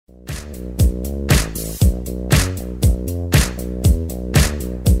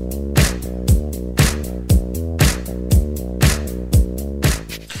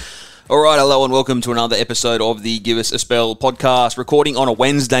All right, hello and welcome to another episode of the Give Us a Spell podcast. Recording on a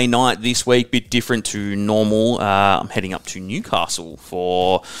Wednesday night this week, bit different to normal. I'm heading up to Newcastle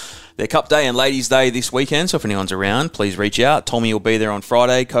for their Cup Day and Ladies' Day this weekend, so if anyone's around, please reach out. Tommy will be there on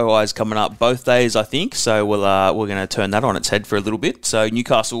Friday. Kohai's coming up both days, I think, so we're going to turn that on its head for a little bit. So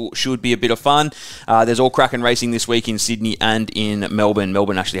Newcastle should be a bit of fun. There's all Kraken racing this week in Sydney and in Melbourne.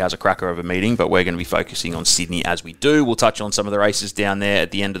 Melbourne actually has a cracker of a meeting, but we're going to be focusing on Sydney as we do. We'll touch on some of the races down there at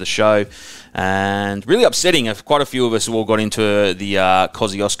the end of the show. And really upsetting, quite a few of us all got into the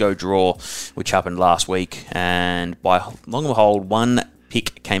Kosciuszko draw, which happened last week, and by long and behold, one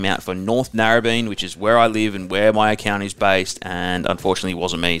pick came out for North Narrabeen, which is where I live and where my account is based, and unfortunately it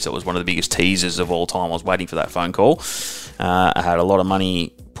wasn't me, so it was one of the biggest teasers of all time. I was waiting for that phone call. I had a lot of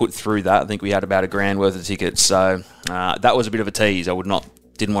money put through that. I think we had about $1,000 worth of tickets, so that was a bit of a tease.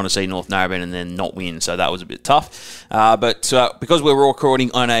 Didn't want to see North Narrabeen and then not win, so that was a bit tough. But because we're recording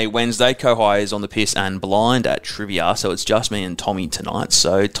on a Wednesday, Kohai is on the piss and blind at trivia, so it's just me and Tommy tonight.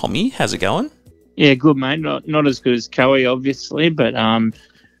 So Tommy, how's it going? Yeah, good, mate. Not as good as Cowie, obviously, but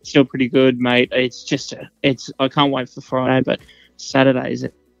still pretty good, mate. I can't wait for Friday, but Saturday is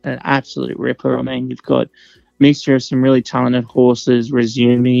an absolute ripper. I mean, you've got a mixture of some really talented horses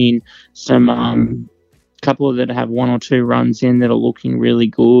resuming, some couple of that have one or two runs in that are looking really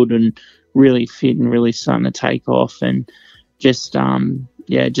good and really fit and really starting to take off, and just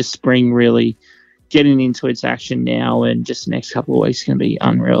spring really getting into its action now, and just the next couple of weeks is going to be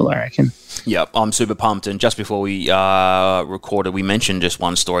unreal, I reckon. Yeah, I'm super pumped. And just before we recorded, we mentioned just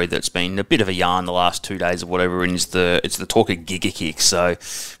one story that's been a bit of a yarn the last 2 days or whatever, and it's the talk of Giga Kick. So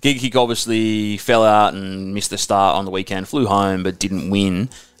Giga Kick obviously fell out and missed the start on the weekend, flew home but didn't win.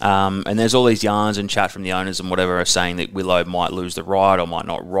 And there's all these yarns and chat from the owners and whatever are saying that Willow might lose the ride or might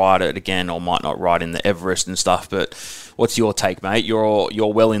not ride it again or might not ride in the Everest and stuff. But what's your take, mate?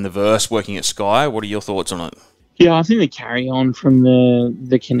 You're well in the verse working at Sky. What are your thoughts on it? Yeah, I think the carry on from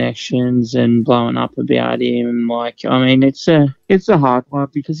the connections and blowing up about him, it's a hard one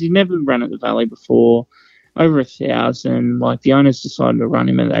because he's never run at the Valley before, over 1,000. Like, the owners decided to run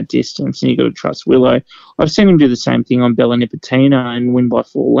him at that distance, and you got to trust Willow. I've seen him do the same thing on Bella Nipotina and win by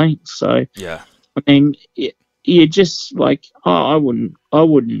 4 lengths. So yeah, I mean, you just I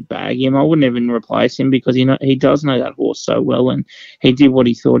wouldn't bag him. I wouldn't even replace him because he does know that horse so well, and he did what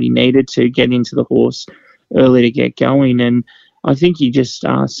he thought he needed to get into the horse early to get going, and I think he just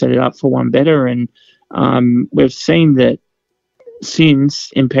set it up for one better. And we've seen that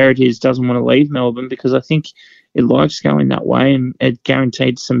since Imperatives doesn't want to leave Melbourne because I think it likes going that way, and it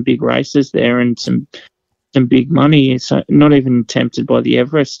guaranteed some big races there and some big money. So not even tempted by the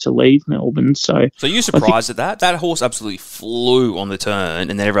Everest to leave Melbourne. So you're surprised at that? That horse absolutely flew on the turn,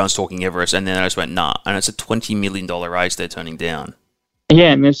 and then everyone's talking Everest, and then they just went nah, and it's a $20 million race they're turning down.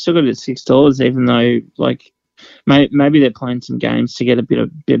 Yeah, and they've still got it at $6, even though maybe they're playing some games to get a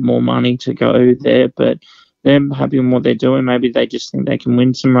bit more money to go there, but they're happy with what they're doing. Maybe they just think they can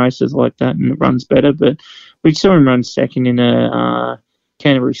win some races like that and it runs better. But we saw him run second in a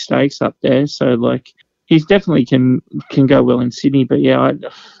Canterbury Stakes up there, so he's definitely can go well in Sydney. But yeah,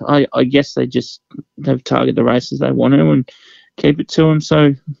 I guess they've targeted the races they want to and keep it to them.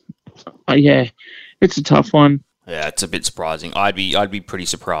 So yeah, it's a tough one. Yeah, it's a bit surprising. I'd be pretty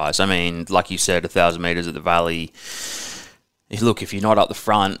surprised. I mean, like you said, 1,000 metres at the Valley. Look, if you're not up the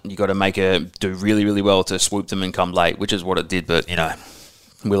front, you got to do really, really well to swoop them and come late, which is what it did. But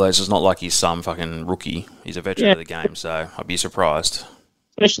Willows is not like he's some fucking rookie. He's a veteran of the game, so I'd be surprised.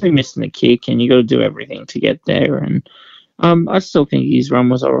 Especially missing the kick, and you got to do everything to get there. And I still think his run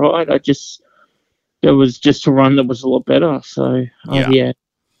was all right. It was just a run that was a lot better. So yeah.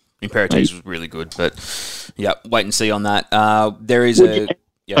 Imperatives was really good, but yeah, wait and see on that. There is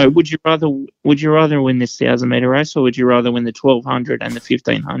would you rather win this 1,000-metre race, or would you rather win the 1,200 and the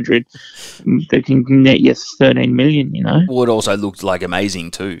 1,500 that can net you $13 million? Well, it also looked amazing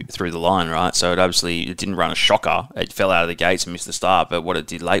too through the line, right? So it didn't run a shocker. It fell out of the gates and missed the start, but what it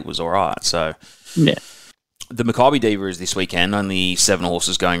did late was all right. So yeah. The Maccabi Diva is this weekend, only 7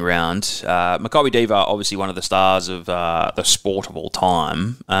 horses going around. Maccabi Diva, obviously one of the stars of the sport of all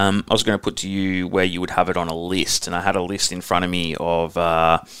time. I was going to put to you where you would have it on a list, and I had a list in front of me of...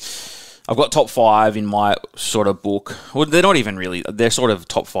 I've got top 5 in my sort of book. Well, they're not even really... They're sort of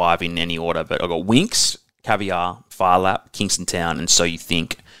top 5 in any order, but I've got Winx, Caviar, Farlap, Kingston Town, and So You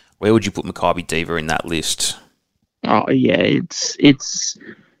Think. Where would you put Maccabi Diva in that list? Oh, yeah, it's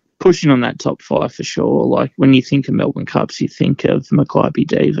pushing on that top 5 for sure. When you think of Melbourne Cups, you think of Maccabi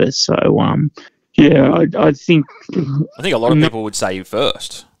Diva. So, yeah, I think... I think a lot of people would say you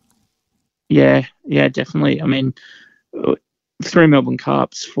first. Yeah, definitely. I mean, 3 Melbourne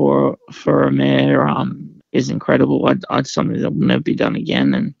Cups for a mare is incredible. I'd something that will never be done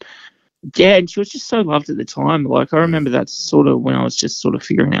again. And yeah, and she was just so loved at the time. Like, I remember that's sort of when I was just sort of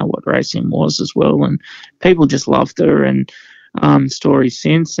figuring out what racing was as well, and people just loved her. And stories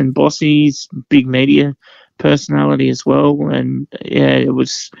since, and Bossy's big media personality as well. And yeah, it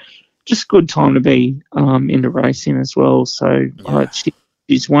was just a good time to be into racing as well. So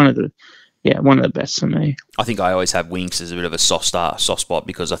she's one of the best for me. I think I always have Winx as a bit of a soft spot,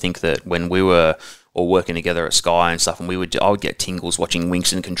 because I think that when we were all working together at Sky and stuff, and I would get tingles watching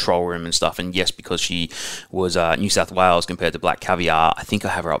Winx in the control room and stuff. And yes, because she was New South Wales compared to Black Caviar, I think I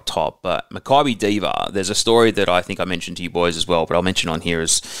have her up top. But Maccabi Diva, there's a story that I think I mentioned to you boys as well, but I'll mention on here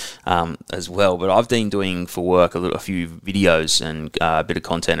as well. But I've been doing for work a few videos and a bit of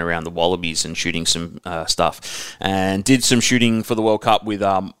content around the Wallabies and shooting some stuff, and did some shooting for the World Cup with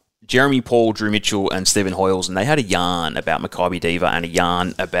Jeremy Paul, Drew Mitchell, and Stephen Hoyles, and they had a yarn about Maccabi Diva and a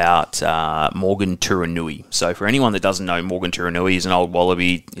yarn about Morgan Turanui. So for anyone that doesn't know, Morgan Turanui is an old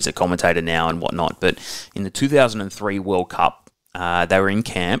Wallaby, he's a commentator now and whatnot, but in the 2003 World Cup, they were in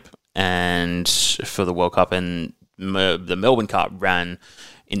camp and for the World Cup, and the Melbourne Cup ran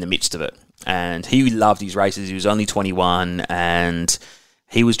in the midst of it. And he loved his races. He was only 21, and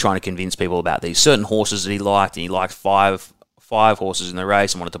he was trying to convince people about these certain horses that he liked, and he liked five horses in the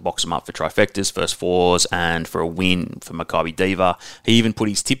race and wanted to box them up for trifectas, first fours, and for a win for Maccabi Diva. He even put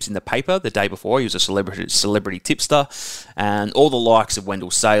his tips in the paper the day before. He was a celebrity tipster, and all the likes of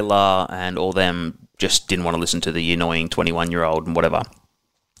Wendell Saylor and all them just didn't want to listen to the annoying 21-year-old and whatever.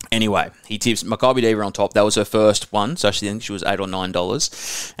 Anyway, he tips Maccabi Diva on top. That was her first one, so I think she was $8 or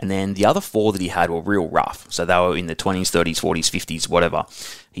 $9. And then the other four that he had were real rough. So they were in the 20s, 30s, 40s, 50s, whatever.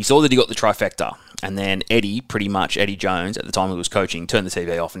 He saw that he got the trifecta. And then Eddie Jones, at the time he was coaching, turned the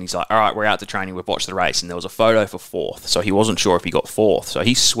TV off and he's like, all right, we're out to training, we've watched the race. And there was a photo for fourth. So he wasn't sure if he got fourth. So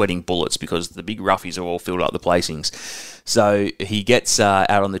he's sweating bullets because the big roughies are all filled up the placings. So he gets out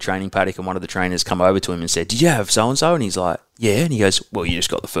on the training paddock, and one of the trainers come over to him and said, did you have so-and-so? And he's like, yeah. And he goes, well, you just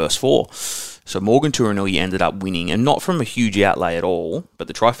got the first four. So Morgan Turanui ended up winning, and not from a huge outlay at all, but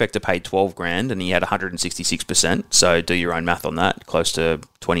the trifecta paid $12,000 and he had 166%. So do your own math on that, close to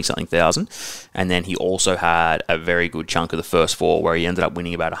 20-something thousand. And then he also had a very good chunk of the first four where he ended up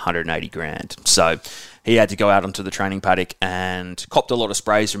winning about $180,000. So he had to go out onto the training paddock and copped a lot of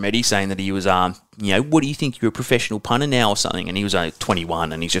sprays from Eddie saying that he was, what do you think, you're a professional punter now or something? And he was only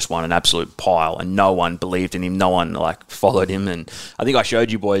 21 and he's just won an absolute pile, and no one believed in him. No one followed him. And I think I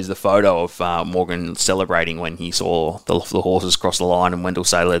showed you boys the photo of Morgan celebrating when he saw the horses cross the line, and Wendell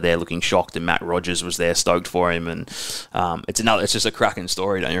Saylor there looking shocked, and Matt Rogers was there stoked for him. And it's just a cracking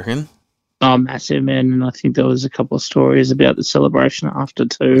story, don't you reckon? Oh, massive, man. And I think there was a couple of stories about the celebration after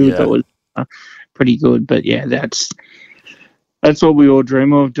too. That was pretty good. But yeah, that's what we all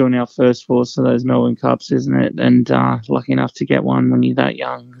dream of, doing our first four of those Melbourne Cups, isn't it? And lucky enough to get one when you're that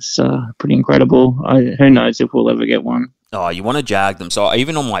young. It's pretty incredible. Who knows if we'll ever get one. Oh, you want to jag them. So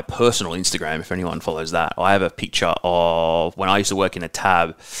even on my personal Instagram, if anyone follows that, I have a picture of when I used to work in a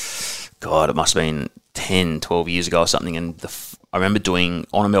tab. God, it must have been 10, 12 years ago or something. And I remember doing,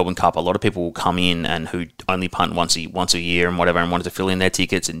 on a Melbourne Cup, a lot of people will come in and who only punt once a year and whatever, and wanted to fill in their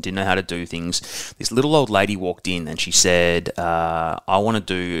tickets and didn't know how to do things. This little old lady walked in and she said, I want to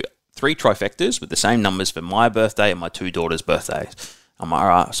do 3 trifectas with the same numbers for my birthday and my 2 daughters' birthdays. I'm like, all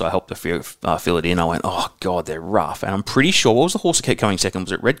right. So I helped her fill it in. I went, oh, God, they're rough. And I'm pretty sure, what was the horse that kept coming second?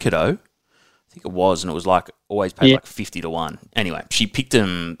 Was it Red Cadeau? I think it was, and it was always paid 50 to 1. Anyway, she picked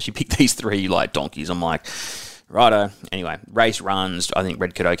these 3 donkeys. I'm like, righto. Anyway, race runs. I think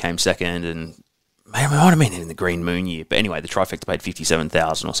Red Cadeau came second, and maybe I might have been in the Green Moon year. But anyway, the trifecta paid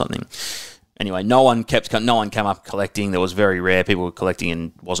 $57,000 or something. Anyway, no one came up collecting. There was very rare. People were collecting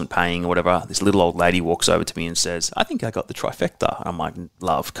and wasn't paying or whatever. This little old lady walks over to me and says, I think I got the trifecta. I'm like,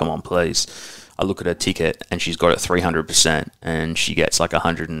 love, come on, please. I look at her ticket and she's got it 300%, and she gets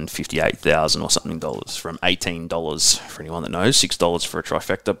 $158,000 or something from $18 for anyone that knows, $6 for a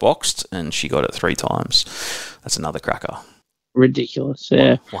trifecta boxed, and she got it 3 times. That's another cracker. Ridiculous,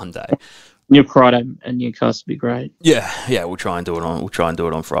 yeah. One day. Your Friday and Newcastle would be great. Yeah, we'll try and do it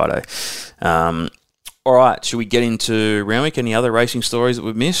on Friday. All right, should we get into round week? Any other racing stories that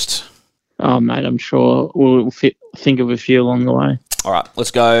we've missed? Oh, mate, I'm sure we'll think of a few along the way. All right, let's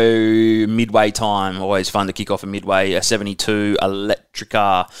go midway time. Always fun to kick off a midway. A 72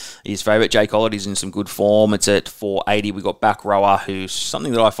 Electrica, his favourite. Jake Hollity's in some good form. It's at 480. We got Back Rower, who's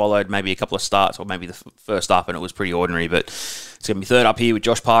something that I followed maybe a couple of starts, or maybe the first up, and it was pretty ordinary. But it's going to be third up here with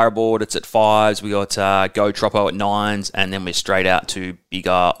Josh Parr aboard. It's at 5s. We got Go Troppo at 9s, and then we're straight out to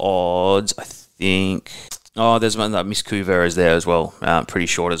bigger odds. I think Oh, there's one that Miss Couver is there as well. Pretty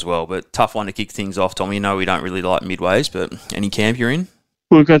short as well, but tough one to kick things off, Tommy. You know we don't really like midways, but any camp you're in?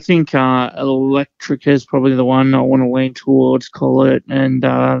 Look, I think Electrica is probably the one I want to lean towards, call it, and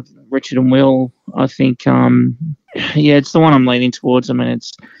Richard and Will. I think, yeah, it's the one I'm leaning towards. I mean,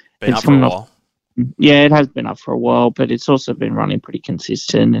 Been it's up for a coming off. while. Yeah, it has been up for a while, but it's also been running pretty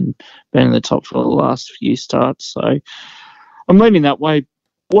consistent and been in the top for the last few starts. So I'm leaning that way.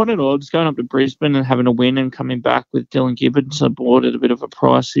 What at odds going up to Brisbane and having a win and coming back with Dylan Gibbons aboard at a bit of a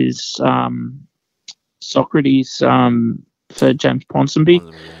price is Socrates for James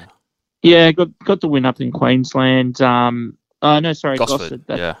Ponsonby. Yeah, got the win up in Queensland. No, sorry, Gosford.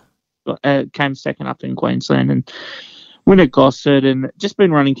 That came second up in Queensland and win at Gosford and just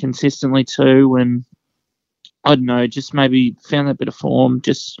been running consistently too. And I don't know, just maybe found that bit of form.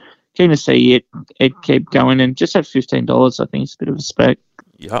 Just keen to see it keep going and just at $15, I think it's a bit of a spec.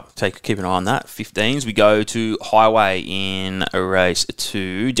 Yep, keep an eye on that. 15s. We go to Highway in a race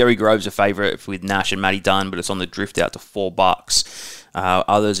 2. Derry Grove's a favourite with Nash and Matty Dunn, but it's on the drift out to $4.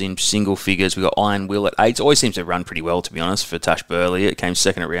 Others in single figures. We've got Iron Will at 8. It always seems to run pretty well, to be honest, for Tash Burley. It came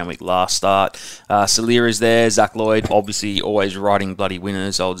second at round week last start. Salir is there. Zach Lloyd, obviously always riding bloody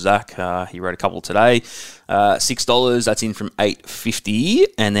winners. Old Zach, he rode a couple today. $6, that's in from $8.50.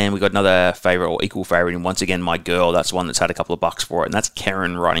 And then we got another favourite or equal favourite in, once again, My Girl. That's one that's had a couple of bucks for it, and that's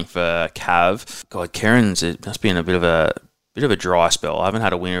Karen riding for Cav. God, it must be in a bit of a dry spell. I haven't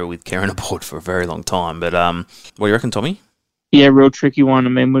had a winner with Karen aboard for a very long time. But what do you reckon, Tommy? Yeah, real tricky one. I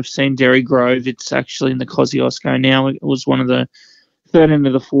mean, we've seen Derry Grove. It's actually in the Kosciuszko now. It was one of the 13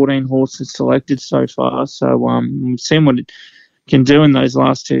 of the 14 horses selected so far. So we've seen what it can do in those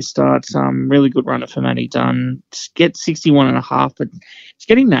last two starts. Really good runner for Matty Dunn. Get 61.5, but it's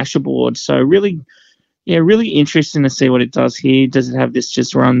getting Nash aboard. So really interesting to see what it does here. Does it have this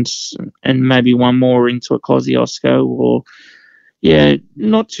just runs and maybe one more into a Kosciuszko or... Yeah,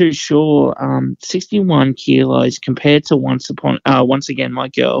 not too sure. 61 kilos compared to once again, My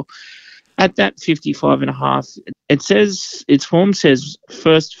Girl. At that 55.5, it says, its form says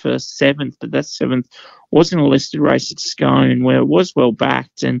first, seventh, but that seventh wasn't a listed race at Scone where it was well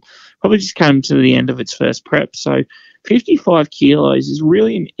backed and probably just came to the end of its first prep. So 55 kilos is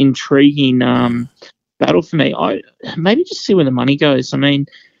really an intriguing battle for me. I maybe just see where the money goes. I mean,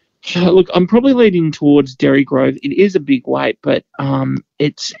 look, I'm probably leading towards Derry Grove. It is a big weight, but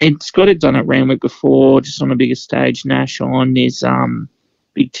it's got it done at Randwick before, just on a bigger stage. Nash on is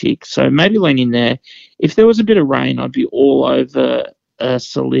big tick, so maybe leaning there. If there was a bit of rain, I'd be all over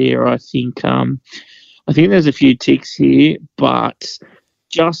Salir. I think there's a few ticks here, but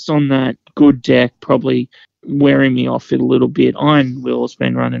just on that good deck, probably wearing me off it a little bit. Iron Will's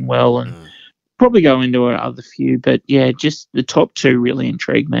been running well and. Probably go into another few, but yeah, just the top two really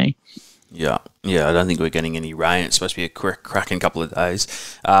intrigue me. Yeah, I don't think we're getting any rain. It's supposed to be a cracking couple of days.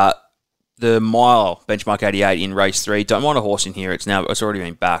 The mile, benchmark 88 in race 3. Don't mind a horse in here. It's already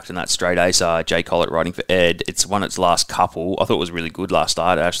been backed, and that's straight ace. Jay Collett riding for Ed. It's won its last couple. I thought it was really good last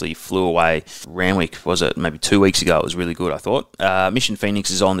start. It actually flew away. Randwick, was it? Maybe 2 weeks ago. It was really good, I thought. Mission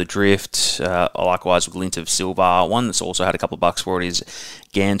Phoenix is on the drift. Likewise with Glint of Silver. One that's also had a couple of bucks for it is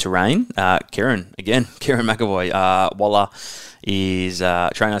Gan Terrain. Karen McAvoy. Waller is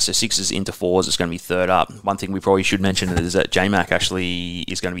trainer, so 6s into 4s. It's going to be third up. One thing we probably should mention is that J-Mac actually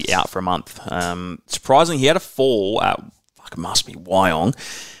is going to be out for a month. Surprisingly, he had a fall at, it must be Wyong.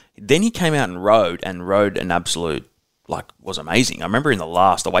 Then he came out and rode an absolute, was amazing. I remember in the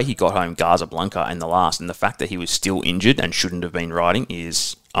last, the way he got home Gaza Blanca in the last, and the fact that he was still injured and shouldn't have been riding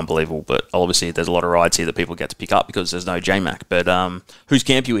is unbelievable. But obviously there's a lot of rides here that people get to pick up because there's no J-Mac. But whose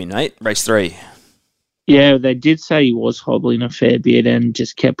camp you in, mate? Race 3. Yeah, they did say he was hobbling a fair bit and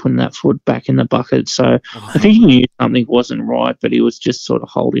just kept putting that foot back in the bucket. So I think he knew something wasn't right, but he was just sort of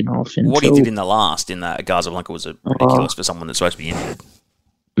holding off. What he did in the last, in that Gaza Blanca, was ridiculous for someone that's supposed to be injured.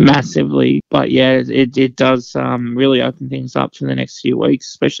 Massively. But yeah, it does really open things up for the next few weeks,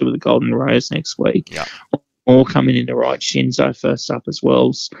 especially with the Golden Rose next week. Yeah. All coming into right. Shinzo first up as well.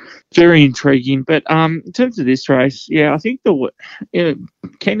 It's very intriguing. But in terms of this race, yeah, I think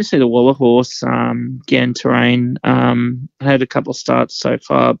keen to see the Waller horse, Gan Terrain. Had a couple of starts so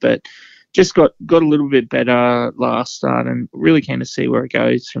far, but just got a little bit better last start and really keen to see where it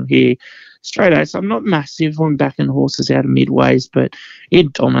goes from here. Straight ace, I'm not massive on backing horses out of midways, but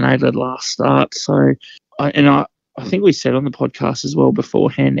it dominated last start. So, I think we said on the podcast as well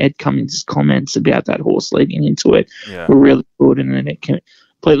beforehand, Ed Cummings' comments about that horse leading into it were really good, and then it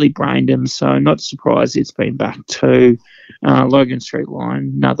completely brained him. So not surprised it's been back to Logan Street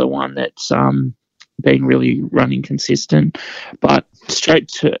Line, another one that's been really running consistent. But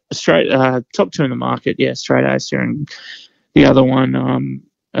straight top two in the market, yeah, Straight Acer and the other one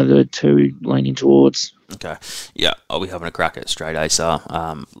are the two leaning towards. Okay. Yeah, I'll be having a crack at Straight Acer.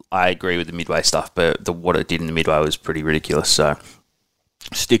 I agree with the midway stuff, but what it did in the midway was pretty ridiculous. So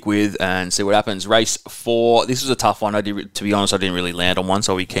stick with and see what happens. Race 4. This was a tough one. To be honest, I didn't really land on one,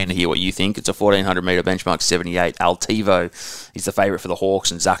 so I'll be keen to hear what you think. It's a 1,400 metre benchmark 78. Altivo is the favourite for the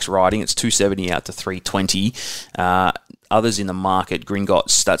Hawks, and Zach's riding. It's 270 out to 320. Others in the market,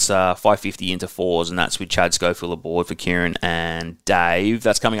 Gringotts, that's 550 into 4s, and that's with Chad Schofield aboard for Kieran and Dave.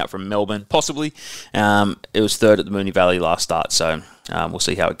 That's coming up from Melbourne, possibly. It was third at the Moonee Valley last start, so we'll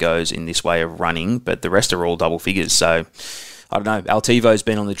see how it goes in this way of running, but the rest are all double figures, so I don't know. Altivo's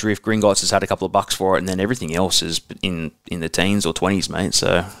been on the drift, Gringotts has had a couple of bucks for it, and then everything else is in the teens or 20s, mate,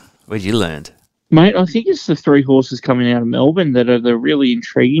 so where'd you land? Mate, I think it's the three horses coming out of Melbourne that are the really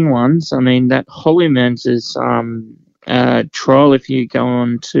intriguing ones. I mean, that Hollyman's trial, if you go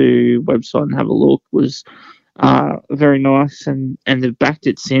on to website and have a look, was very nice, and they've backed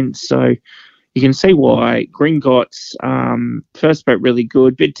it since, so you can see why. Gringotts, first bet really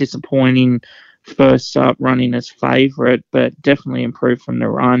good, bit disappointing first up running as favourite, but definitely improved from the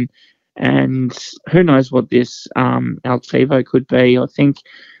run, and who knows what this Altivo could be. I think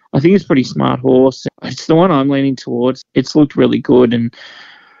it's a pretty smart horse. It's the one I'm leaning towards. It's looked really good, and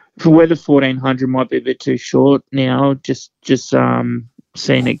for where the 1,400 might be a bit too short now, just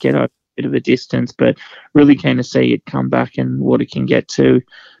seeing it get a bit of a distance, but really keen to see it come back and what it can get to.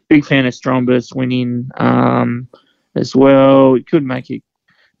 Big fan of Strombus winning as well. It could make a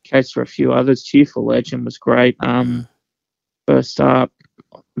case for a few others. Cheerful Legend was great. First up,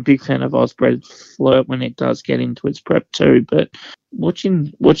 big fan of Osbred Flirt when it does get into its prep too, but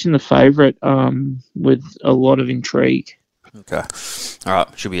watching the favourite with a lot of intrigue. Okay. All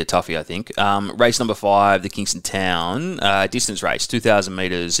right. Should be a toughie, I think. Race number 5, the Kingston Town. Distance race, 2,000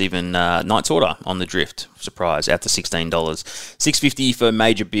 metres, even Knight's Order on the drift. Surprise, out to $16. $6.50 for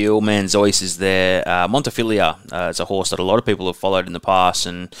Major Bill. Manzois is there. Montefilia is a horse that a lot of people have followed in the past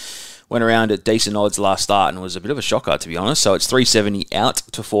and went around at decent odds last start and was a bit of a shocker, to be honest. So it's $3.70 out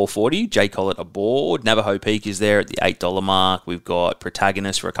to $4.40. Jay Collett aboard. Navajo Peak is there at the $8 mark. We've got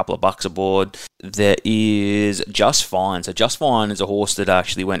Protagonist for a couple of bucks aboard. There is Just Fine. So Just Fine is a horse that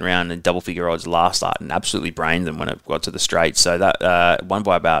actually went around in double figure odds last start and absolutely brained them when it got to the straight. So that won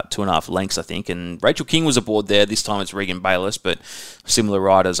by about 2.5 lengths, I think. And Rachel King was aboard there. This time it's Regan Bayless, but similar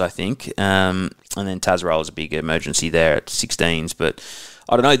riders, I think. And then Tazrael was a big emergency there at 16s, but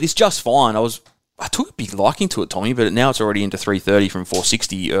I don't know. This Just Fine, I took a big liking to it, Tommy, but now it's already into 330 from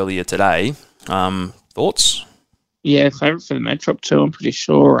 460 earlier today. Thoughts? Yeah, favourite for the Metrop too, I'm pretty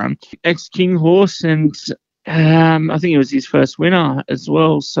sure. Ex-King horse, and I think it was his first winner as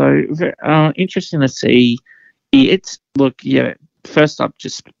well. So interesting to see. First up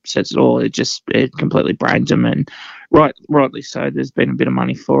just says it all. It completely brained him, and rightly so. There's been a bit of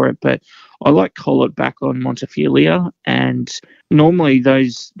money for it, but I like Collett back on Montefilia, and normally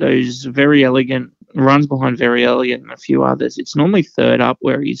those Very Elegant runs behind Very Elegant and a few others. It's normally third up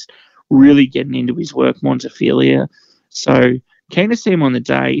where he's really getting into his work, Montefilia. So keen to see him on the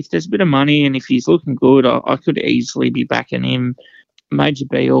day. If there's a bit of money and if he's looking good, I could easily be backing him. Major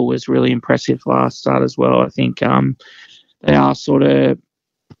Beal was really impressive last start as well. I think they are sort of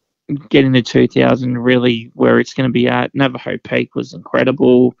getting to 2,000 really where it's going to be at. Navajo Peak was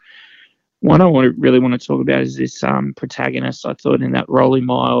incredible. One I really want to talk about is this Protagonist. I thought in that rolling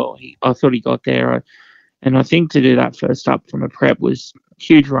mile, I thought he got there. And I think to do that first up from a prep was a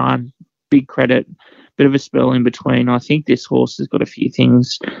huge run, big credit, bit of a spell in between. I think this horse has got a few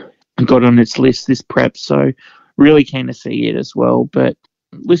things got on its list this prep, so really keen to see it as well. But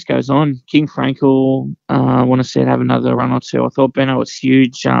list goes on. King Frankel, I want to see it have another run or two. I thought Benno was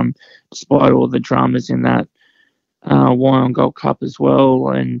huge, despite all the dramas in that Wyong Gold Cup as well.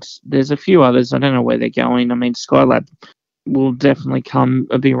 And there's a few others. I don't know where they're going. I mean, Skylab will definitely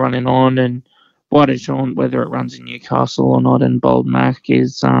be running on, and White whether it runs in Newcastle or not, and Bold Mac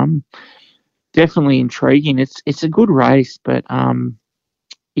is definitely intriguing. It's a good race, but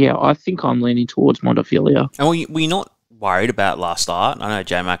yeah, I think I'm leaning towards Montefilia. And we're not worried about last start. I know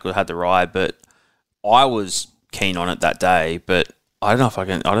J-Mac had the ride, but I was keen on it that day, but I don't know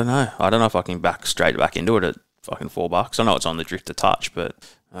if I can back straight back into it at fucking $4. I know it's on the drift to touch, but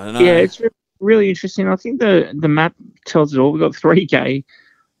I don't know. Yeah, it's really interesting. I think the map tells it all. We've got 3K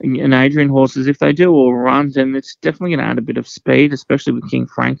and Adrian horses. If they do all run, then it's definitely going to add a bit of speed, especially with King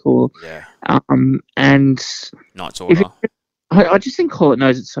Frankel. Yeah. And Knight's Order. I just think Collett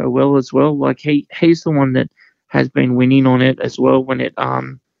knows it so well as well. Like he's the one that has been winning on it as well when it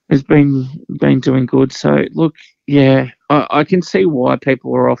has been doing good. So look, yeah, I can see why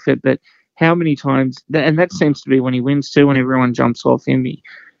people are off it, but how many times? And that seems to be when he wins too. When everyone jumps off him, he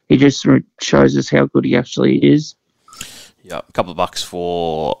just shows us how good he actually is. Yeah, a couple of bucks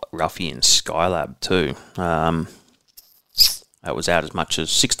for Ruffy and Skylab too. That was out as much as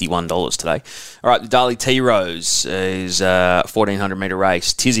 $61 today. All right, the Daly T-Rose is a 1,400 metre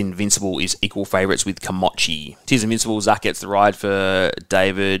race. Tiz Invincible is equal favourites with Komochi. Tiz Invincible, Zach gets the ride for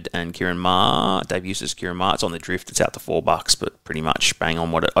David and Kieran Maher. Dave Eustace, Kieran Maher. It's on the drift. It's out to $4, but pretty much bang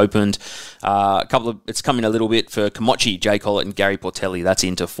on what it opened. It's coming a little bit for Komochi, Jay Collett and Gary Portelli. That's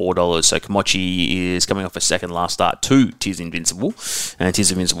into $4. So Komochi is coming off a second last start to Tiz Invincible. And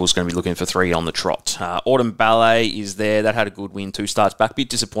Tiz Invincible is going to be looking for 3 on the trot. Autumn Ballet is there. That had a good win 2 starts back. Bit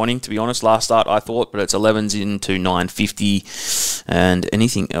disappointing, to be honest, last start, I thought, but it's 11s into 950. And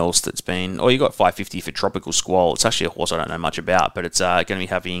anything else that's been... Oh, you got 550 for Tropical Squall. It's actually a horse I don't know much about, but it's going to be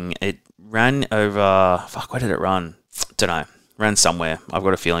having... It ran over... Fuck, where did it run? Don't know. Ran somewhere. I've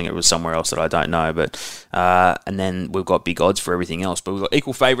got a feeling it was somewhere else that I don't know, but... and then we've got big odds for everything else, but we've got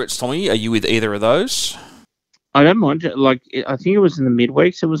equal favourites. Tommy, are you with either of those? I don't mind. Like, I think it was in the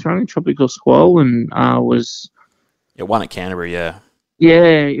midweeks it was running Tropical Squall and was... Yeah, one at Canterbury, yeah.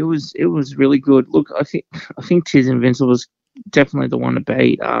 Yeah, it was really good. Look, I think Tiz Invincible was definitely the one to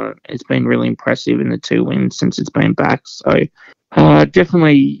beat. It's been really impressive in the 2 wins since it's been back. So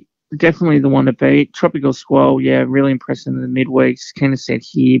definitely the one to beat. Tropical Squall, yeah, really impressive in the midweeks. Kind of said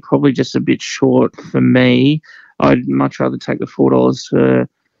here, probably just a bit short for me. I'd much rather take the $4 for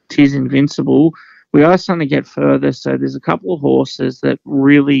Tiz Invincible. We are starting to get further, so there's a couple of horses that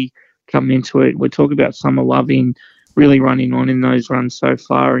really come into it. We're talking about Summer Loving really running on in those runs so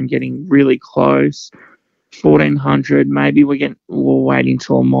far and getting really close. 1,400, maybe we'll wait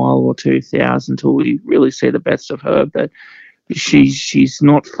until a mile or 2,000 until we really see the best of her, but she's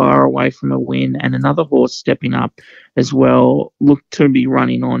not far away from a win. And another horse stepping up as well, look to be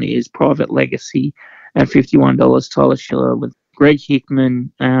running on, is Private Legacy at $51. Tyler Schiller with Greg Hickman,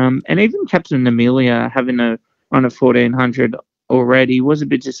 and even Captain Amelia having a run of 1,400 already was a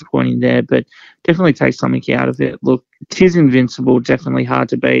bit disappointing there, but definitely take something out of it. Look, Tiz Invincible, definitely hard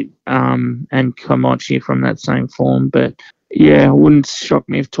to beat, and Komochi from that same form, but yeah, it wouldn't shock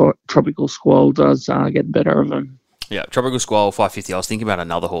me if Tropical Squall does get the better of him. Yeah, Tropical Squall, 550. I was thinking about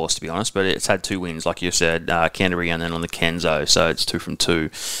another horse, to be honest, but it's had 2 wins, like you said, Canterbury and then on the Kenzo, so it's 2 from 2.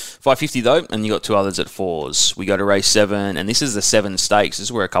 550 though, and you got 2 others at 4s. We go to race 7, and this is the 7 stakes. This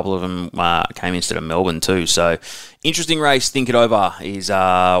is where a couple of them came instead of Melbourne too, so interesting race. Think It Over is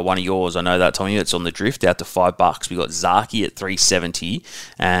one of yours. I know that, Tommy. It's on the drift, out to $5. We got Zaki at 370,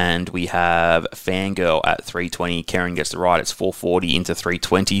 and we have Fangirl at 320. Karen gets the ride. It's 440 into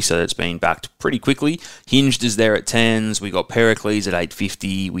 320, so it's been backed pretty quickly. Hinged is there at 10s. We got Pericles at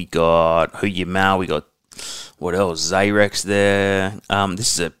 850. We got Who You Mao. We got what else? Zayrex there.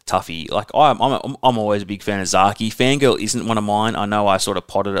 This is a toughie. Like I'm always a big fan of Zaki. Fangirl isn't one of mine. I know I sort of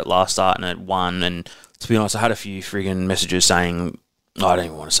potted it last start and it won. And to be honest, I had a few friggin' messages saying, I don't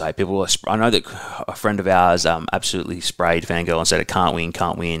even want to say, I know that a friend of ours absolutely sprayed Fangirl and said it can't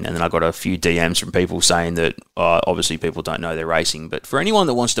win. And then I got a few DMs from people saying that obviously people don't know they're racing. But for anyone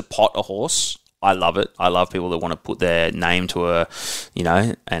that wants to pot a horse, I love it. I love people that want to put their name to a,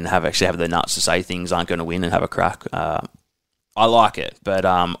 and have the nuts to say things aren't going to win and have a crack. I like it, but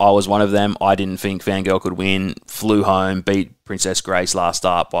I was one of them. I didn't think Fangirl could win. Flew home, beat Princess Grace last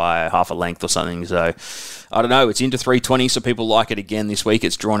start by half a length or something. So I don't know. It's into 320, so people like it again this week.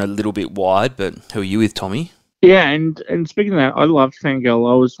 It's drawn a little bit wide, but who are you with, Tommy? Yeah, and speaking of that, I loved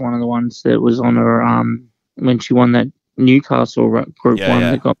Fangirl. I was one of the ones that was on her when she won that Newcastle Group 1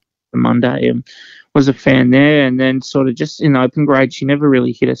 that got the Monday, and was a fan there. And then sort of just in open grade, she never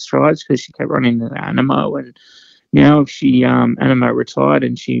really hit her strides because she kept running the Animo, and now she Animo retired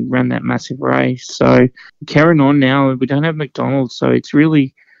and she ran that massive race. So carrying on now, we don't have McDonald's, so it's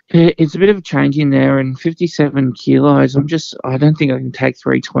a bit of a change in there. And 57 kilos, I don't think I can take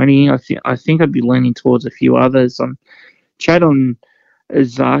 320. I think I'd be leaning towards a few others. Chad on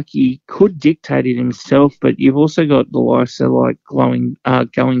Zaki could dictate it himself, but you've also got the likes of like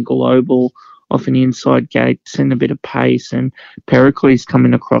going global off an inside gate, send a bit of pace, and Pericles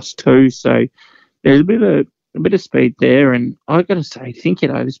coming across too. So there's a bit of speed there, and I got to say, Think It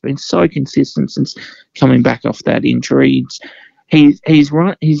Over's been so consistent since coming back off that injury. He's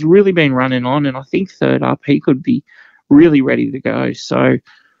really been running on, and I think third up he could be really ready to go. So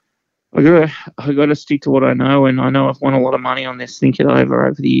I got to stick to what I know, and I know I've won a lot of money on this Think It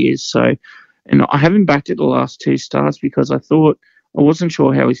Over the years. So, and I haven't backed it the last 2 starts because I wasn't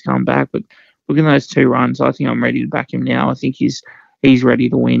sure how he's come back, but look at those 2 runs. I think I'm ready to back him now. I think he's he's ready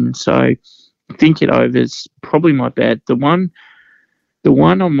to win. So think it over is probably my bet. The one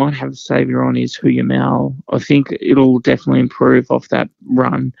I might have a savior on is Huyamal. I think it'll definitely improve off that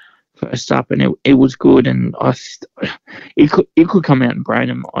run first up, and it was good, and it could come out and brain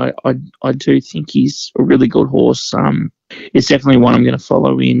him. I do think he's a really good horse. It's definitely one I'm going to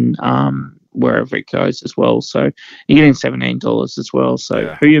follow in wherever it goes as well. So you're getting $17 as well.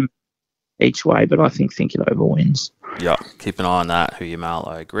 So Huyamal each way, but I think it over wins. Yeah, keep an eye on that. Who you mail?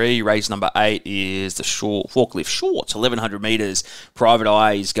 I agree. Race number 8 is the forklift shorts, 1,100 metres. Private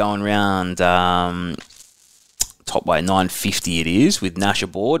Eye is going round top way 950. It is with Nash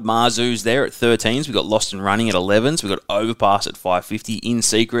aboard. Marzu's there at 13s. We've got Lost and Running at 11s. We've got Overpass at 550. In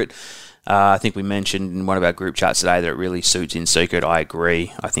Secret, I think we mentioned in one of our group chats today that it really suits In Secret. I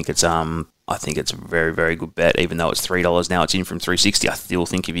agree. I think it's a very, very good bet, even though it's $3 now. It's in from $3.60. I still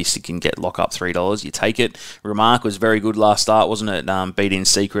think if you can lock up $3, you take it. Remark was very good last start, wasn't it? Beat In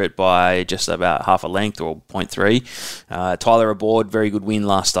Secret by just about half a length or 0.3. Tyler aboard, very good win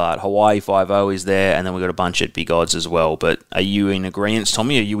last start. Hawaii 5-0 is there, and then we've got a bunch at big odds as well. But are you in agreement,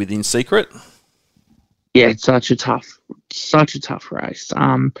 Tommy? Are you with In Secret? Yeah, it's such a tough race.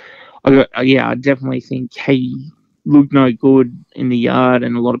 I definitely think he looked no good in the yard,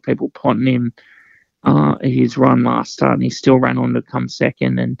 and a lot of people potting him his run last start, and he still ran on to come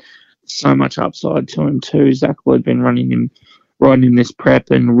second, and so much upside to him too. Zach had been riding him this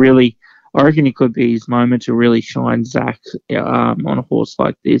prep, and really, I reckon it could be his moment to really shine Zach on a horse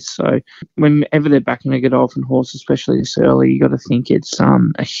like this. So whenever they're backing a Godolphin horse, especially this early, you got to think it's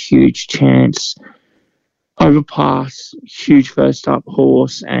a huge chance. Overpass, huge first up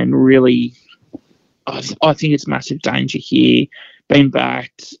horse, and really, I think it's massive danger here. Been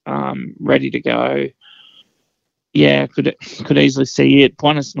backed, ready to go. Yeah, could easily see it.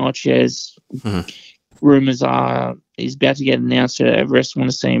 Buenos Noches. Rumours are he's about to get announced at Everest.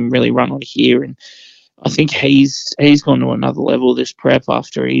 Want to see him really run on here, and I think he's gone to another level this prep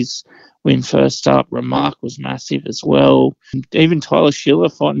after his win first up. Remark was massive as well. Even Tyler Schiller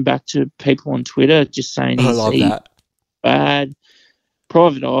fighting back to people on Twitter, just saying he's bad.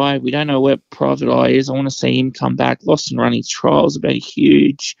 Private Eye, we don't know where Private Eye is. I want to see him come back. Lost and Running trials have been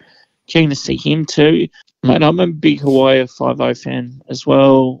huge. Keen to see him too. Mate, I'm a big Hawaii 5-0 fan as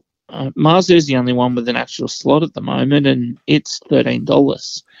well. Marzu's the only one with an actual slot at the moment, and it's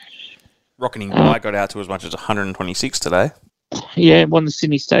 $13. Rocketing Guy got out to as much as 126 today. Yeah, won the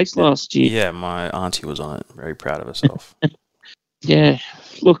Sydney Stakes last year. Yeah, my auntie was on it. Very proud of herself. Yeah,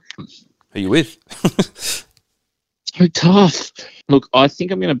 look. Who are you with? So tough. Look, I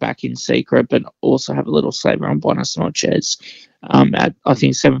think I'm going to back In Secret, but also have a little saver on Buenos Noches. At I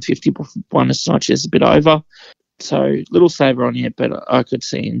think $7.50 Buenos Noches is a bit over. So little saver on it, but I could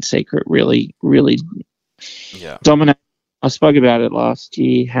see In Secret really, really dominate. I spoke about it last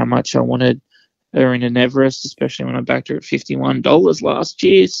year, how much I wanted her in an Everest, especially when I backed her at $51 last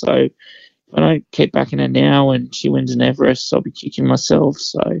year. So if I don't keep backing her now and she wins an Everest, I'll be kicking myself.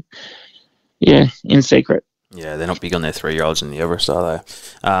 So, yeah, In Secret. Yeah, they're not big on their 3-year-olds in the Everest, are they?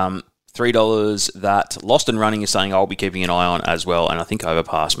 $3 that Lost and Running is saying I'll be keeping an eye on as well, and I think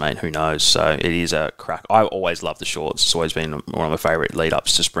Overpass, mate, who knows? So it is a crack. I always love the shorts. It's always been one of my favourite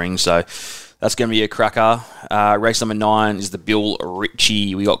lead-ups to spring, so that's going to be a cracker. Race number 9 is the Bill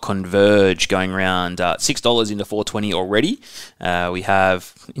Ritchie. We got Converge going around $6 into 420 already. We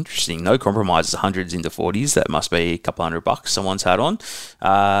have, interesting, no compromises, hundreds into 40s. That must be a couple $100 someone's had on.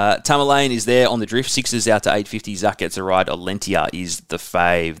 Tamerlane is there on the drift. 6s out to 850. Zach gets a ride. Olentia is the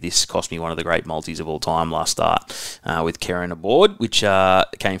fave. This cost me one of the great multis of all time last start with Karen aboard, which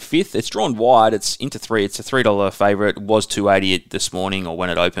came 5th. It's drawn wide. It's into 3. It's a $3 favourite. It was $2.80 this morning or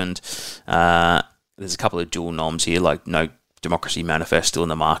when it opened. There's a couple of dual noms here, like No Democracy Manifest still in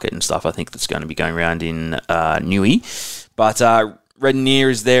the market and stuff. I think that's going to be going around in Newey. But Red Near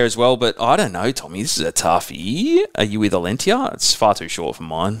is there as well. But I don't know, Tommy. This is a toughie. Are you with Olentia? It's far too short for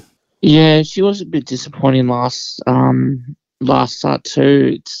mine. Yeah, she was a bit disappointing last start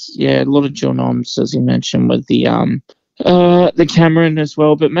too. It's a lot of dual noms, as you mentioned, with the Cameron as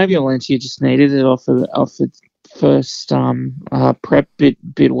well. But maybe Olentia just needed it off the first prep bit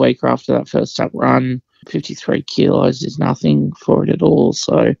weaker after that first up run. 53 kilos is nothing for it at all.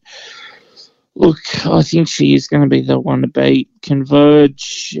 So, look, I think she is going to be the one to beat.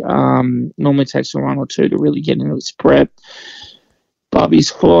 Converge normally takes a run or two to really get into its prep. Barbie's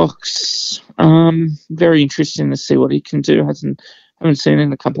Fox, very interesting to see what he can do. Haven't seen it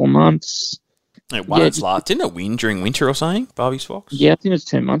in a couple of months. It won its last. Didn't it win during winter or something? Barbie's Fox. Yeah, I think it was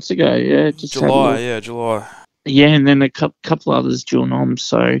 2 months ago. Yeah, just July. Yeah, and then a couple others dual noms.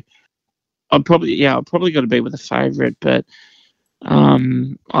 So I've probably got to be with a favourite, but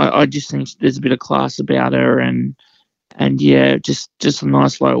I just think there's a bit of class about her, and yeah, just a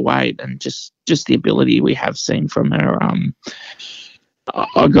nice low weight, and just the ability we have seen from her.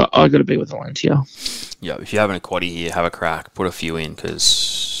 I got to be with Valentia. Yeah, if you're having a quaddie here, have a crack, put a few in,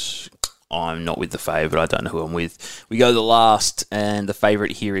 because I'm not with the favourite. I don't know who I'm with. We go to the last, and the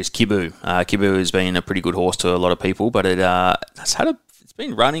favourite here is Kibu. Kibu has been a pretty good horse to a lot of people, but it's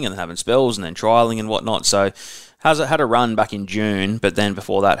been running and having spells and then trialling and whatnot. So it had a run back in June, but then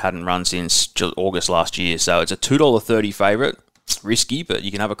before that hadn't run since August last year. So it's a $2.30 favourite. Risky, but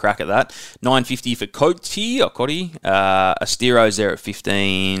you can have a crack at that. $9.50 for Cody. Astero's there at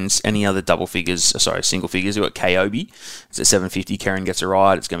 15s. Any other single figures. We've got Kobe. It's at $7.50. Karen gets a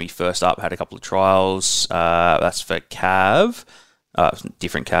ride. It's going to be first up. Had a couple of trials. That's for Cav.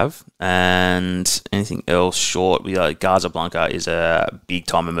 Different Cav. And anything else short? We got Gaza Blanca is a big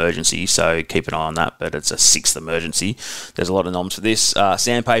time emergency, so keep an eye on that, but it's a sixth emergency. There's a lot of noms for this.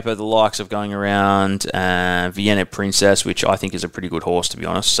 Sandpaper, the likes of going around. Vienna Princess, which I think is a pretty good horse, to be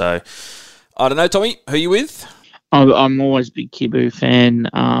honest. So, I don't know, Tommy, who are you with? I'm always a big Kibu fan,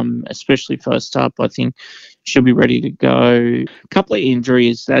 especially first up. I think she'll be ready to go. A couple of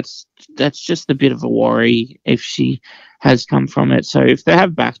injuries, that's just a bit of a worry if she has come from it. So if they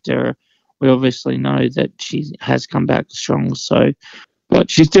have backed her, we obviously know that she has come back strong. So, but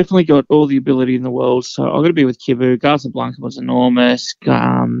she's definitely got all the ability in the world. So I'm going to be with Kibu. Gaza Blanca was enormous.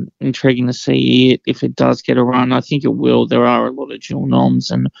 Intriguing to see it if it does get a run. I think it will. There are a lot of dual noms,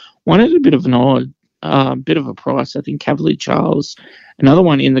 and one at a bit of an odd. Bit of a price, I think. Cavalier Charles, another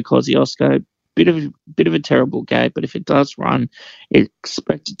one in the Kosciuszko. Bit of a terrible gate, but if it does run, it's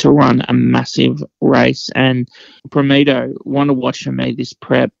expected to run a massive race. And Prometo, want to watch for me this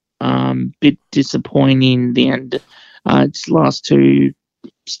prep. Bit disappointing the end. Its last two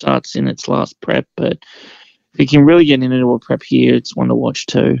starts in its last prep, but if you can really get into a prep here, it's one to watch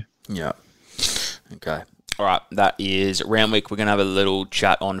too. Yeah. Okay. All right, that is round week. We're going to have a little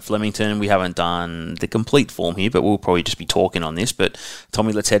chat on Flemington. We haven't done the complete form here, but we'll probably just be talking on this. But,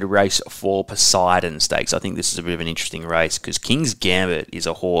 Tommy, let's head to race 4, Poseidon Stakes. I think this is a bit of an interesting race because King's Gambit is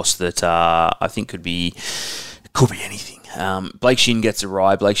a horse that I think could be anything. Blake Shin gets a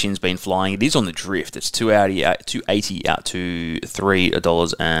ride. Blake Shin's been flying. It is on the drift. It's $280 out to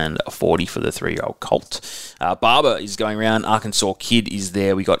 $3.40 for the 3-year-old colt. Barber is going around. Arkansas Kid is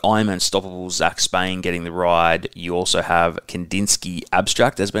there. We got I'm Unstoppable, Zach Spain getting the ride. You also have Kandinsky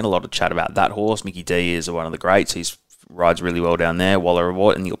Abstract. There's been a lot of chat about that horse. Mickey D is one of the greats. He's rides really well down there. Waller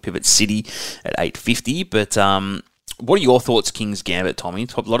Award, and you'll Pivot City at $8.50. But what are your thoughts, King's Gambit, Tommy?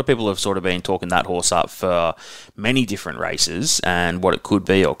 A lot of people have sort of been talking that horse up for many different races and what it could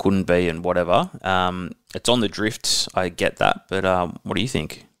be or couldn't be and whatever. It's on the drift. I get that. But what do you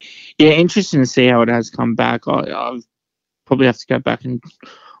think? Yeah, interesting to see how it has come back. I'll probably have to go back and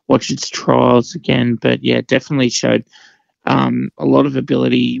watch its trials again. But yeah, definitely showed a lot of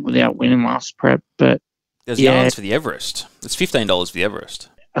ability without winning last prep. But there's yards for the Everest. It's $15 for the Everest.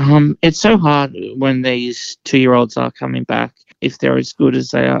 It's so hard when these 2-year-olds are coming back if they're as good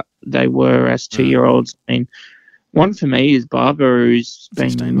as they were as 2-year-olds. I mean, one for me is Barber, who's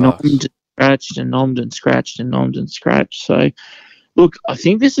been nommed and scratched and nommed and scratched and nommed and scratched. So, look, I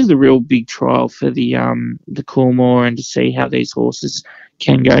think this is a real big trial for the Coolmore and to see how these horses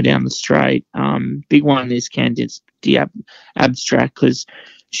can go down the straight. Big one is Candice Abstract, because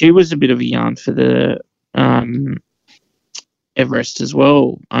she was a bit of a yarn for the Everest as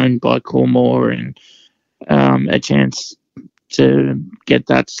well, owned by Coolmore, and a chance to get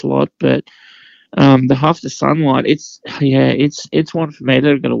that slot. But the Half the Sunlight, it's one for me that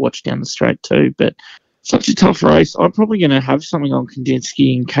I've got to watch down the straight too. But such a tough race. I'm probably going to have something on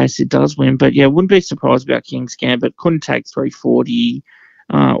Kandinsky in case it does win. But yeah, wouldn't be surprised about King's Gambit. Couldn't take 340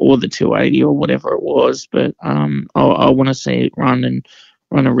 or the 280 or whatever it was. But I want to see it run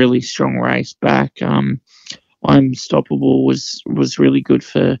a really strong race back. Unstoppable was really good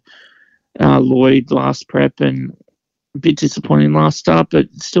for Lloyd last prep, and a bit disappointing last start, but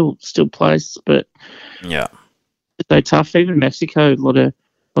still placed. But yeah, so tough. Even Mexico, a lot of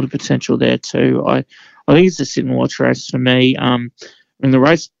potential there too. I think it's a sit and watch race for me. In the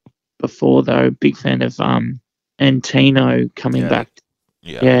race before though, big fan of Antino coming back.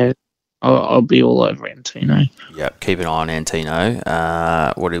 Yeah. I'll be all over Antino. Yeah, keep an eye on Antino.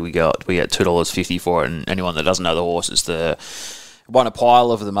 What do we got? We got $2.50 for it, and anyone that doesn't know the horse, it's the won a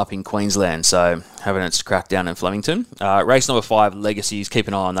pile of them up in Queensland, so having its crack down in Flemington. Race number 5, Legacies. Keep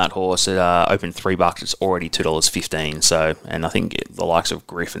an eye on that horse. It opened $3. It's already $2.15. So, and I think the likes of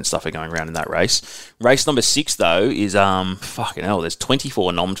Griff and stuff are going around in that race. Race number 6 though is fucking hell. There's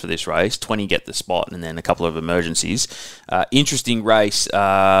 24 noms for this race. 20 get the spot, and then a couple of emergencies. Interesting race,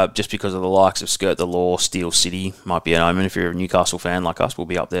 just because of the likes of Skirt the Law, Steel City might be an omen. If you're a Newcastle fan like us, we'll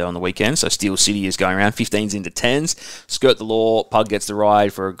be up there on the weekend. So Steel City is going around 15s into 10s. Skirt the Law, Pug gets the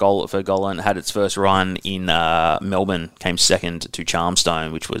ride for a goal for Golan. Had its first run in Melbourne, came second to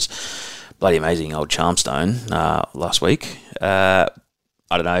Charmstone, which was bloody amazing. Old Charmstone last week. I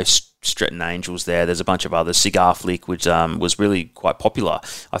don't know. Stretton Angels there. There's a bunch of others. Cigar Flick, which was really quite popular,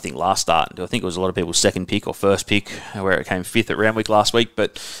 I think, last start. I think it was a lot of people's second pick or first pick, where it came 5th at round week last week.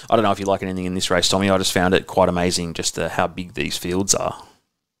 But I don't know if you like anything in this race, Tommy. I just found it quite amazing just how big these fields are.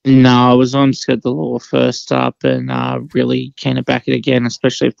 No, I was on Skirt the Law first up and really keen to back it again,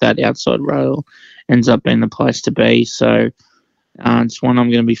 especially if that outside rail ends up being the place to be. So it's one I'm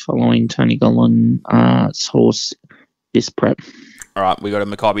going to be following, Tony Golan's horse this prep. All right, we got a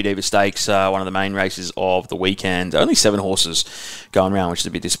Maccabi Diva Stakes, one of the main races of the weekend. Only 7 horses going around, which is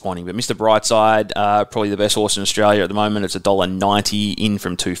a bit disappointing. But Mr. Brightside, probably the best horse in Australia at the moment. It's $1.90 in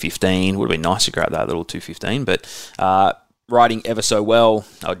from $2.15. Would have been nice to grab that little $2.15, but riding ever so well,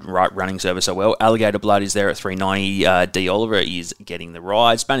 running ever so well. Alligator Blood is there at $3.90. D. Oliver is getting the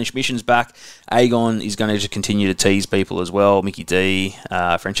ride. Spanish Mission's back. Aegon is going to just continue to tease people as well. Mickey D.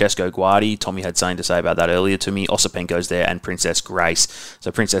 Francesco Guardi. Tommy had something to say about that earlier to me. Osipenko's there, and Princess Grace. So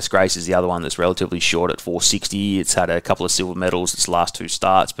Princess Grace is the other one that's relatively short at $4.60. It's had a couple of silver medals its last 2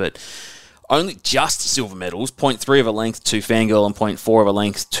 starts, but only just silver medals, 0.3 of a length to Fangirl and 0.4 of a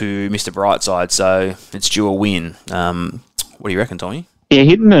length to Mr. Brightside, so it's due a win. What do you reckon, Tommy? Yeah,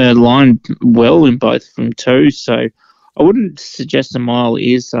 hitting the line well in both of them too, so I wouldn't suggest a mile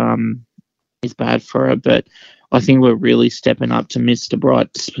is bad for her, but I think we're really stepping up to Mr.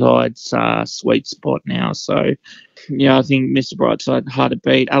 Brightside's sweet spot now. So, yeah, I think Mr. Brightside, hard to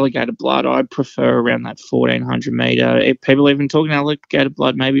beat. Alligator Blood, I prefer around that 1,400 metre. People even talking Alligator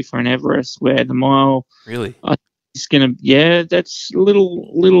Blood maybe for an Everest, where the mile... Really? It's going to... Yeah, that's a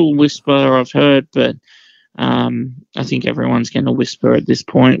little whisper I've heard, but I think everyone's going to whisper at this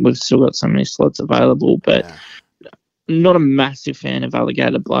point. We've still got so many slots available, but... Yeah. Not a massive fan of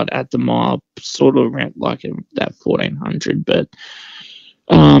Alligator Blood at the mile, sort of around like that 1,400, but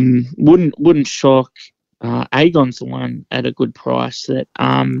wouldn't shock. Aegon's the one at a good price that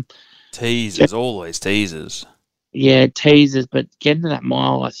teasers, always teasers. Yeah, teasers, but getting to that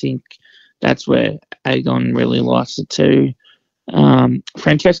mile, I think that's where Aegon really likes it too.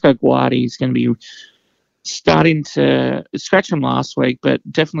 Francesco Guardi is going to be starting to scratch him last week, but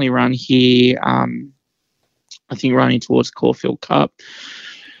definitely run here. I think running towards Caulfield Cup.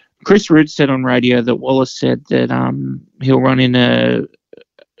 Chris Root said on radio that Wallace said that he'll run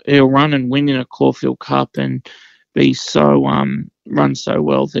and win in a Caulfield Cup and be so run so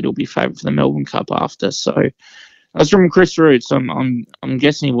well that he'll be favoured for the Melbourne Cup after. So that's from Chris Root. So I'm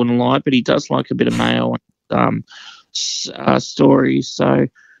guessing he wouldn't lie, but he does like a bit of mail and stories. So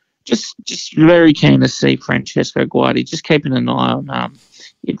just very keen to see Francesco Guardi. Just keeping an eye on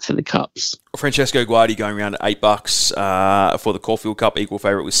it for the Cups. Francesco Guardi going around at $8 for the Caulfield Cup, equal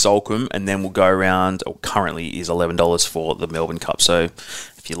favourite with Solcombe, and then we'll go around, or currently is $11 for the Melbourne Cup. So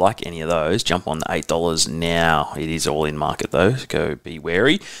if you like any of those, jump on the $8 now. It is all in market though, so go be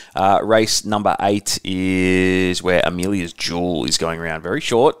wary. Race number 8 is where Amelia's Jewel is going around. Very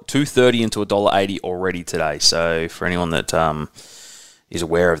short, $2.30 into $1.80 already today. So for anyone that is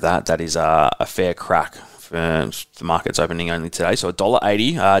aware of that, that is a fair crack. The market's opening only today, so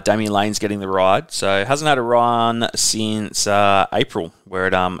 $1.80. Damien Lane's getting the ride, so hasn't had a run since April, where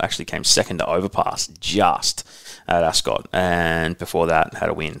it actually came second to Overpass just at Ascot, and before that had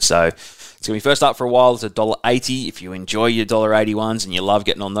a win. So it's going to be first up for a while. It's $1.80 if you enjoy your $1.80 ones and you love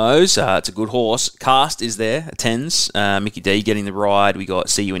getting on those. It's a good horse. Cast is there at 10s. Mickey D getting the ride. We got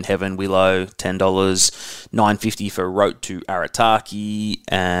See You in Heaven, Willow, $10. $9.50 for Rote to Arataki,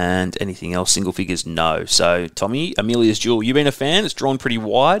 and anything else, single figures, no. So, Tommy, Amelia's Jewel, you been a fan? It's drawn pretty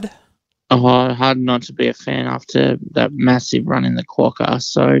wide. Oh, hard not to be a fan after that massive run in the Quokka.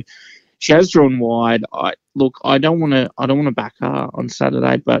 So she has drawn wide. I don't want to back her on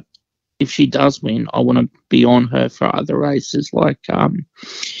Saturday, but if she does win, I want to be on her for other races like the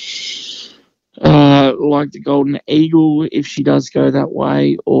Golden Eagle if she does go that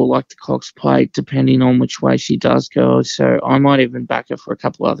way, or like the Cox Plate, depending on which way she does go. So I might even back her for a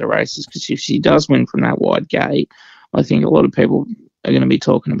couple other races, because if she does win from that wide gate, I think a lot of people are going to be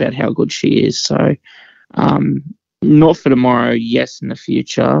talking about how good she is. So Not for tomorrow, yes, in the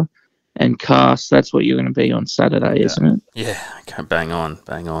future. And Cast, that's what you're going to be on Saturday, isn't it? Yeah, okay, bang on.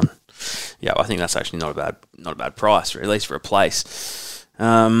 Yeah, I think that's actually not a bad price, or at least for a place.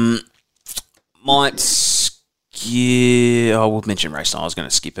 We'll mention race time. I was going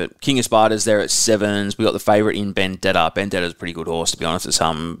to skip it. King of Sparta's there at sevens. We got the favourite in Vendetta. Vendetta's a pretty good horse, to be honest. It's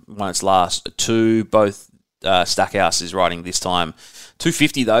won its last two. Both Stackhouse is riding this time.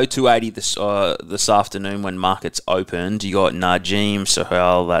 250 though, 280 this afternoon when markets opened. You got Najim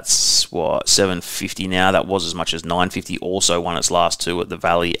Sohail, that's what, 750 now. That was as much as 950. Also won its last two at the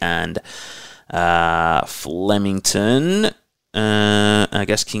Valley and Flemington. I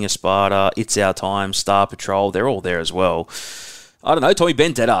guess King of Sparta, It's Our Time, Star Patrol, they're all there as well. I don't know, Tommy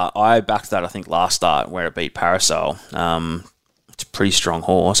Vendetta, I backed that I think last start where it beat Parasol. It's a pretty strong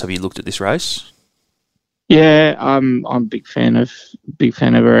horse. Have you looked at this race? Yeah, I'm a big fan of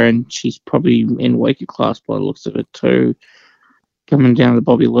her, and she's probably in weaker class by the looks of it too, coming down to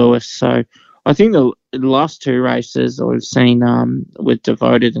Bobby Lewis. So I think the last two races I've seen with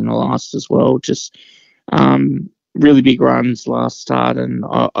Devoted in the last as well, just really big runs last start, and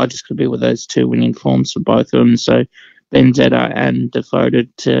I just could be with those two winning forms for both of them. So Vendetta and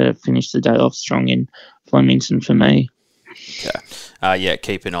Devoted to finish the day off strong in Flemington for me. Okay.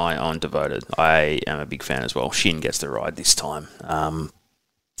 Keep an eye on Devoted. I am a big fan as well. Shin gets the ride this time.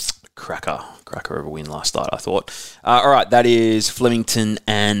 Cracker of a win last start, I thought. All right, that is Flemington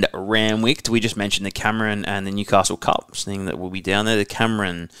and Ramwick. Do we just mention the Cameron and the Newcastle Cup, seeing that we'll be down there? The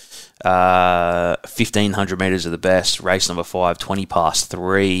Cameron, 1,500 metres of the best. Race number 5, 20 past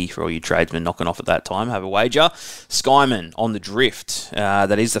 3 for all you tradesmen knocking off at that time. Have a wager. Skyman on the drift.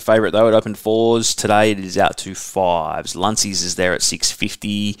 That is the favourite, though. It opened 4s. Today it is out to 5s. Luncey's is there at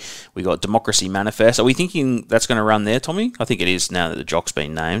 650. We got Democracy Manifest. Are we thinking that's going to run there, Tommy? I think it is now that the jock's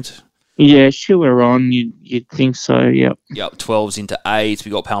been named. Yeah, Schiller on, you'd think so, yep. Yep, 12s into 8s. We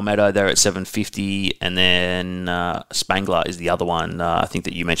got Palmetto there at 750, and then Spangler is the other one. I think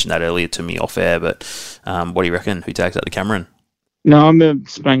that you mentioned that earlier to me off air, but what do you reckon? Who takes that to Cameron? No, I'm a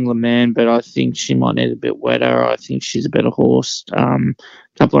Spangler man, but I think she might need a bit wetter. I think she's a better horse. A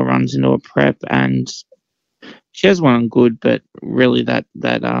couple of runs into a prep, and she has one good, but really that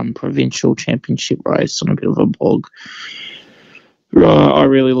provincial championship race on a bit of a bog. I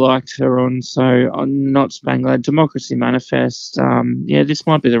really liked her on, so I'm not Spangler. Democracy Manifest, this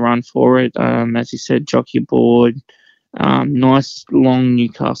might be the run for it. As you said, jockey aboard, nice long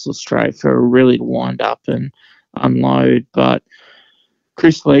Newcastle straight for a really to wind up and unload. But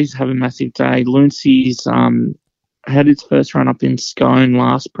Chris Lee's have a massive day. Luncey's had its first run up in Scone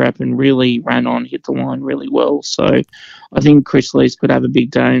last prep and really ran on, hit the line really well. So I think Chris Lee's could have a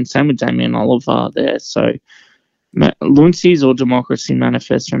big day, and same with Damien Oliver there. So Luncey's or Democracy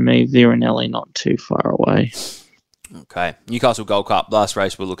Manifest from me, Viranelli not too far away. Okay. Newcastle Gold Cup, last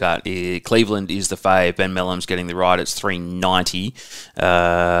race we'll look at. Cleveland is the fave. Ben Mellum's getting the ride. It's 390.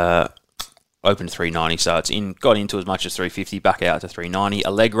 Opened 390, so got into as much as 350, back out to 390.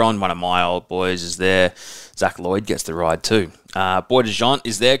 Allegron, one of my old boys, is there. Zach Lloyd gets the ride too. Boy de Jean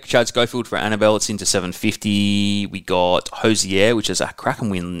is there. Chad Schofield for Annabelle, it's into 750. We got Hosier, which is a cracking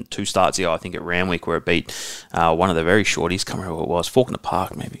win 2 starts here, I think, at Ramwick, where it beat one of the very shorties. Can't remember what it was. Fork in the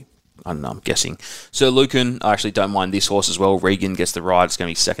Park, maybe. I don't know, I'm guessing. Sir Lucan, I actually don't mind this horse as well. Regan gets the ride. It's going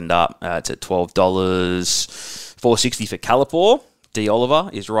to be second up. It's at $12. $4.60 for Calipor. D. Oliver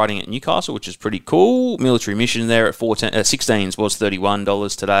is riding at Newcastle, which is pretty cool. Military Mission there at 16s was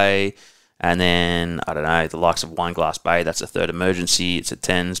 $31 today. And then, I don't know, the likes of Wineglass Bay, that's a third emergency. It's at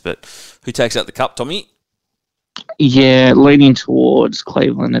 10s. But who takes out the cup, Tommy? Yeah, leaning towards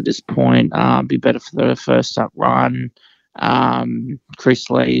Cleveland at this point. Be better for the first up run. Chris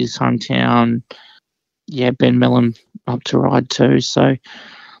Lee's hometown. Yeah, Ben Mellum up to ride too. So,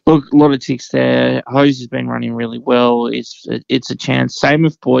 look, a lot of ticks there. Hose has been running really well. It's a chance. Same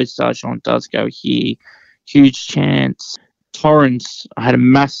if Boys Sargent does go here. Huge chance. Torrance, I'm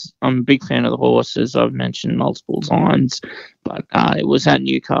a big fan of the horse, as I've mentioned multiple times, but it was at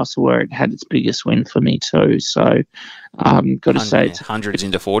Newcastle where it had its biggest win for me too. So, got to say, it's hundreds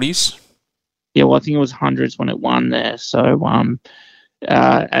into 40s. Yeah, well, I think it was hundreds when it won there. So,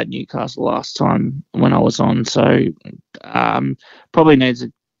 at Newcastle last time when I was on. So, probably needs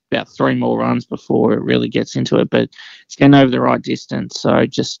about 3 more runs before it really gets into it, but it's getting over the right distance. So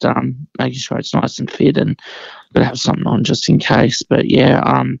just making sure it's nice and fit, and got to have something on just in case. But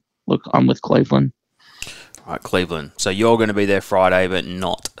yeah, look, I'm with Cleveland. All right, Cleveland. So you're going to be there Friday, but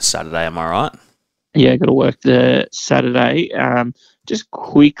not Saturday. Am I right? Yeah, got to work the Saturday. Just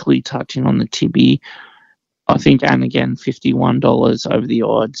quickly touching on the Tibby. I think, and again, $51 over the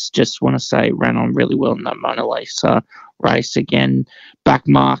odds. Just want to say, ran on really well in that Mona Lisa race. Again, back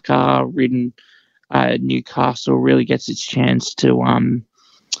marker, ridden Newcastle, really gets its chance to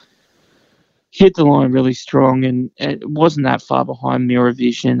hit the line really strong, and it wasn't that far behind Mirror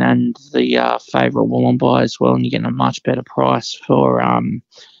Vision and the favourite Wollongby as well, and you're getting a much better price for, and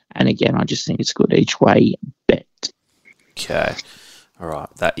again, I just think it's a good each way bet. Okay. All right.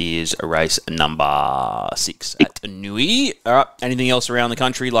 That is race number 6 at Nui. All right. Anything else around the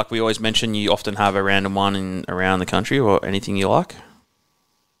country? Like we always mention, you often have a random one around the country, or anything you like?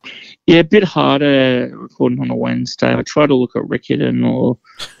 Yeah, a bit harder recording on a Wednesday. I tried to look at Riccarton or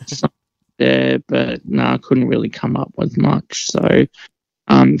something there, but no, I couldn't really come up with much. So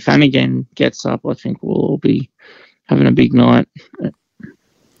if Flanagan gets up, I think we'll all be having a big night.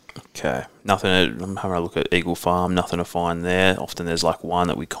 Okay. I'm having a look at Eagle Farm. Nothing to find there. Often there's like one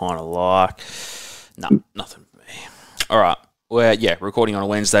that we kind of like. No, nothing for me. All right. Well, yeah, recording on a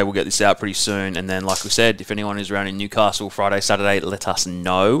Wednesday. We'll get this out pretty soon. And then, like we said, if anyone is around in Newcastle Friday, Saturday, let us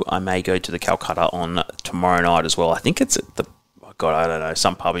know. I may go to the Calcutta on tomorrow night as well. I think it's at I don't know,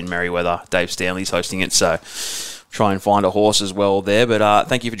 some pub in Merriweather. Dave Stanley's hosting it, so try and find a horse as well there. But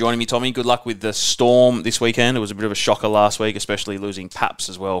thank you for joining me, Tommy. Good luck with the Storm this weekend. It was a bit of a shocker last week, especially losing Paps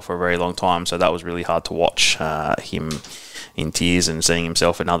as well for a very long time. So that was really hard to watch him in tears and seeing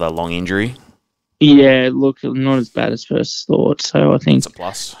himself another long injury. Yeah, look, not as bad as first thought. So I think it's a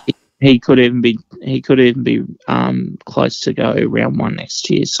plus. He could even be close to go round 1 next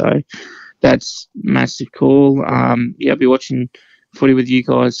year. So that's massive call. I'll be watching footy with you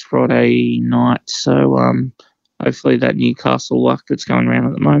guys Friday night. So hopefully that Newcastle luck that's going around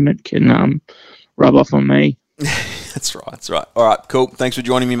at the moment can rub off on me. That's right. All right, cool. Thanks for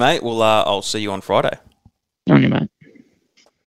joining me, mate. I'll see you on Friday. On you, mate.